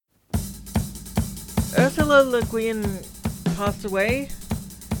Ursula Le Guin passed away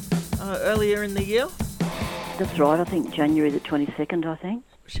earlier in the year. That's right, I think January the 22nd, I think.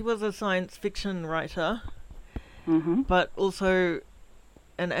 She was a science fiction writer, Mm-hmm. but also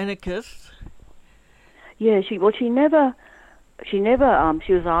an anarchist. Yeah, she was asked, she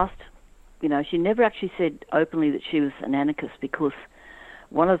never actually said openly that she was an anarchist, because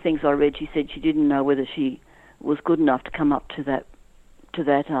one of the things I read, she said she didn't know whether she was good enough to come up to that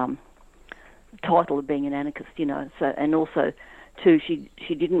title of being an anarchist, So, and also, too, she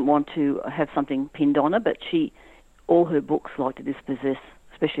didn't want to have something pinned on her, but all her books, like The Dispossessed,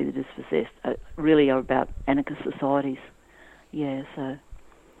 especially The Dispossessed, really are about anarchist societies. Yeah, so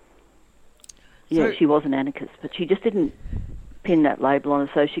she was an anarchist, but she just didn't pin that label on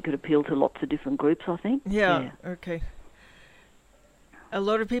her so she could appeal to lots of different groups, I think. Yeah. Okay. A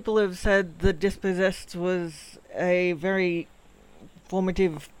lot of people have said The Dispossessed was a very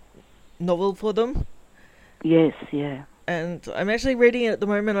formative novel for them. Yes, yeah. And I'm actually reading it at the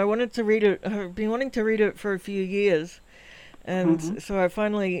moment. I wanted to read it. I've been wanting to read it for a few years. And so I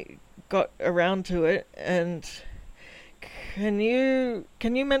finally got around to it. And can you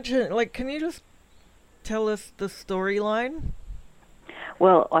mention, can you just tell us the storyline?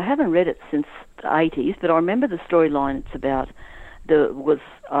 Well, I haven't read it since the 80s, but I remember the storyline. It's about there was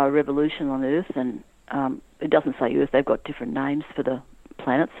a revolution on Earth, and it doesn't say Earth, they've got different names for the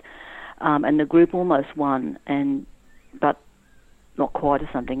planets, and the group almost won, but not quite or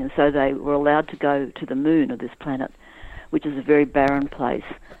something, and so they were allowed to go to the moon of this planet, which is a very barren place,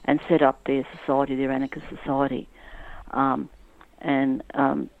 and set up their society, their anarchist society.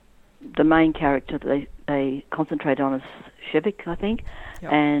 The main character they concentrate on is Shevik, I think,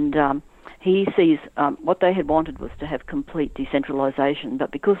 Yep. and he sees what they had wanted was to have complete decentralization,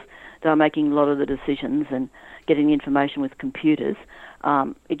 but because they were making a lot of the decisions and getting information with computers,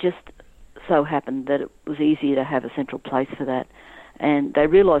 it just so happened that it was easier to have a central place for that. And they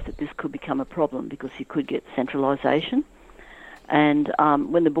realised that this could become a problem because you could get centralisation. And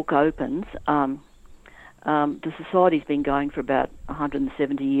when the book opens, the society's been going for about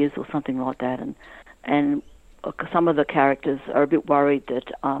 170 years or something like that, and some of the characters are a bit worried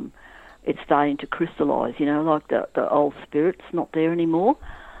that it's starting to crystallise, like the old spirit's not there anymore.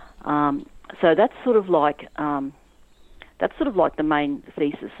 So that's sort of like the main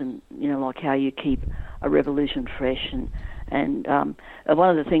thesis, and like how you keep a revolution fresh. And one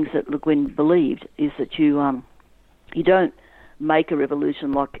of the things that Le Guin believed is that you don't make a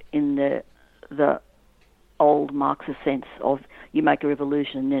revolution like in the old Marxist sense of you make a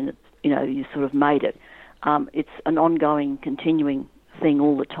revolution and then you sort of made it. It's an ongoing, continuing thing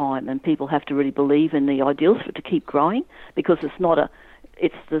all the time, and people have to really believe in the ideals for it to keep growing, because there's no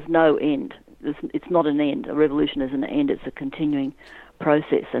end. It's not an end. A revolution is an end. It's a continuing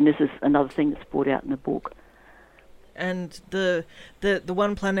process, and this is another thing that's brought out in the book. And the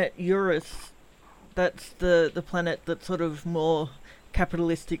one planet, Eurus, that's the planet that's sort of more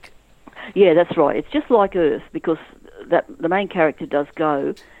capitalistic. Yeah, that's right. It's just like Earth, because the main character does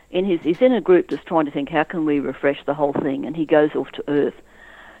go he's in a group that's trying to think, how can we refresh the whole thing? And he goes off to Earth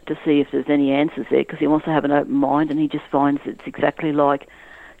to see if there's any answers there, because he wants to have an open mind, and he just finds it's exactly like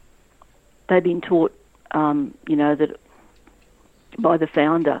they've been taught, that by the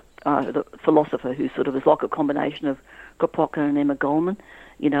founder, the philosopher, who sort of is like a combination of Kropotkin and Emma Goldman.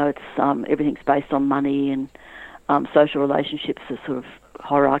 It's everything's based on money, and social relationships are sort of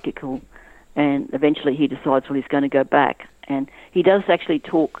hierarchical, and eventually he decides, well, he's going to go back. And he does actually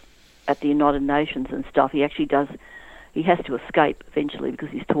talk at the United Nations and stuff. He actually does. He has to escape eventually because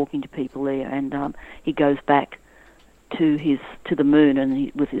he's talking to people there, and he goes back to the moon,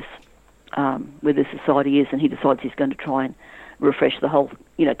 and with where the society is, and he decides he's going to try and refresh the whole.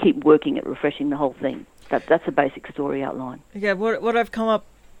 Keep working at refreshing the whole thing. That's a basic story outline. Yeah, what I've come up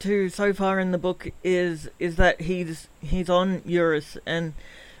to so far in the book is that he's on Eurus, and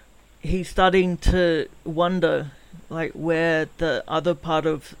he's starting to wonder where the other part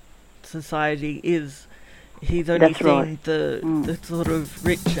of society is. He's only seen the sort of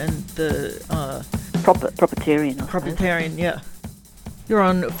rich and the proprietarian. Proprietarian, yeah. You're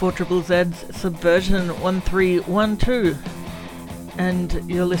on 4ZZ's Subversion 1312, and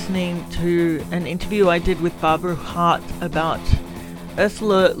you're listening to an interview I did with Barbara Hart about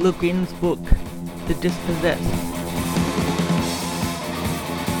Ursula Le Guin's book, The Dispossessed.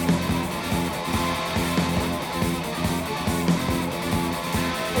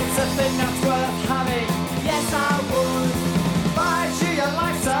 That's worth having. Yes, I would. Buy you your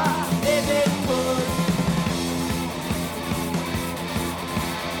life, sir, if it would.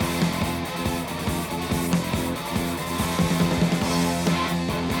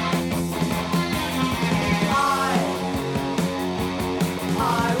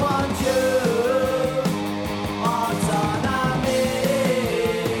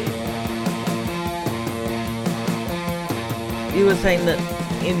 were saying that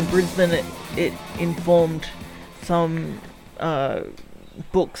in Brisbane it informed some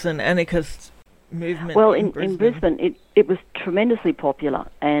books and anarchist movement. Well, in Brisbane it was tremendously popular,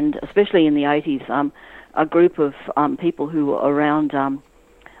 and especially in the 80s, a group of people who were around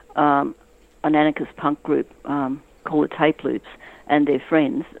an anarchist punk group called the Tape Loops and their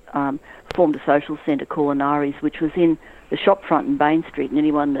friends formed a social centre called Anarchy, which was in the shopfront in Bain Street, and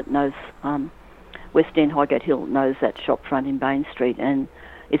anyone that knows West End Highgate Hill knows that shopfront in Bain Street, and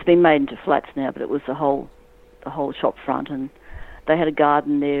it's been made into flats now, but it was the whole shopfront, and they had a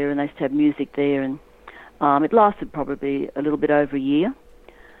garden there, and they used to have music there, and it lasted probably a little bit over a year.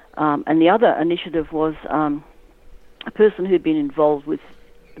 And the other initiative was a person who'd been involved with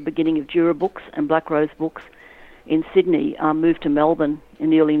the beginning of Jura Books and Black Rose Books in Sydney, moved to Melbourne in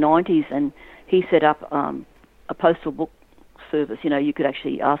the early 90s, and he set up a postal book service. You know, you could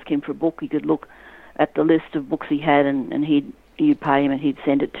actually ask him for a book, you could look at the list of books he had, and you'd pay him and he'd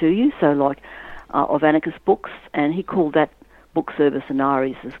send it to you, so like of anarchist books, and he called that book service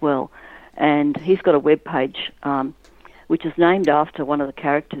Anarchy as well. And he's got a web page which is named after one of the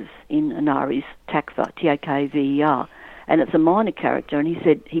characters in Anarchy's, Takver, Takver, and it's a minor character, and he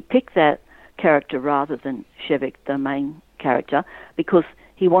said he picked that character rather than Shevik, the main character, because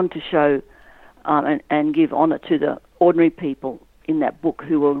he wanted to show and give honour to the ordinary people in that book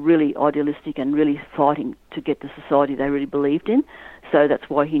who were really idealistic and really fighting to get the society they really believed in. So that's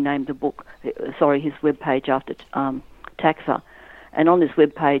why he named the book, his web page after Takver. And on this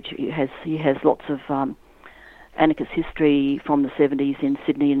web page, he has lots of anarchist history from the 70s in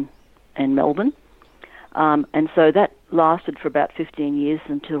Sydney and Melbourne. And so that lasted for about 15 years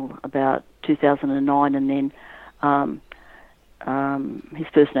until about 2009, and then his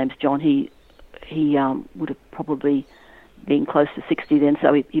first name's John. He would have probably been close to 60 then,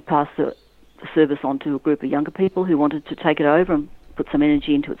 so he passed the service on to a group of younger people who wanted to take it over and put some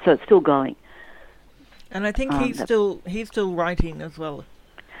energy into it. So it's still going. And I think he's still writing as well.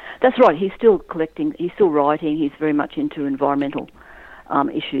 That's right. He's still collecting. He's still writing. He's very much into environmental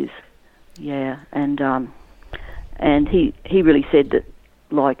issues. Yeah, and he really said that,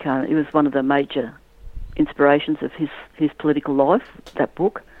 like, it was one of the major inspirations of his political life, that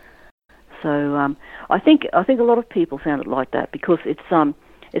book. So I think a lot of people found it like that, because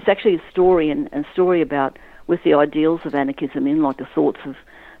it's actually a story and story about with the ideals of anarchism in, like, the thoughts of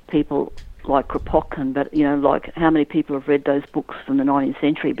people like Kropotkin, but, you know, like, how many people have read those books from the 19th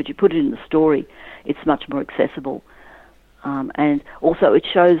century, but you put it in the story, it's much more accessible. And also it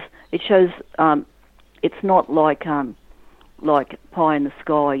shows it's not like pie in the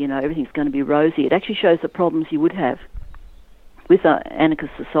sky, you know, everything's going to be rosy. It actually shows the problems you would have with an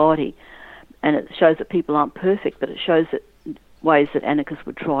anarchist society, and it shows that people aren't perfect, but it shows that ways that anarchists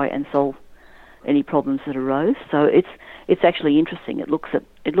would try and solve any problems that arose. So it's actually interesting. It looks at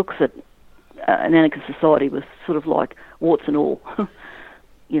an anarchist society with sort of like warts and all,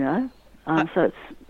 you know. So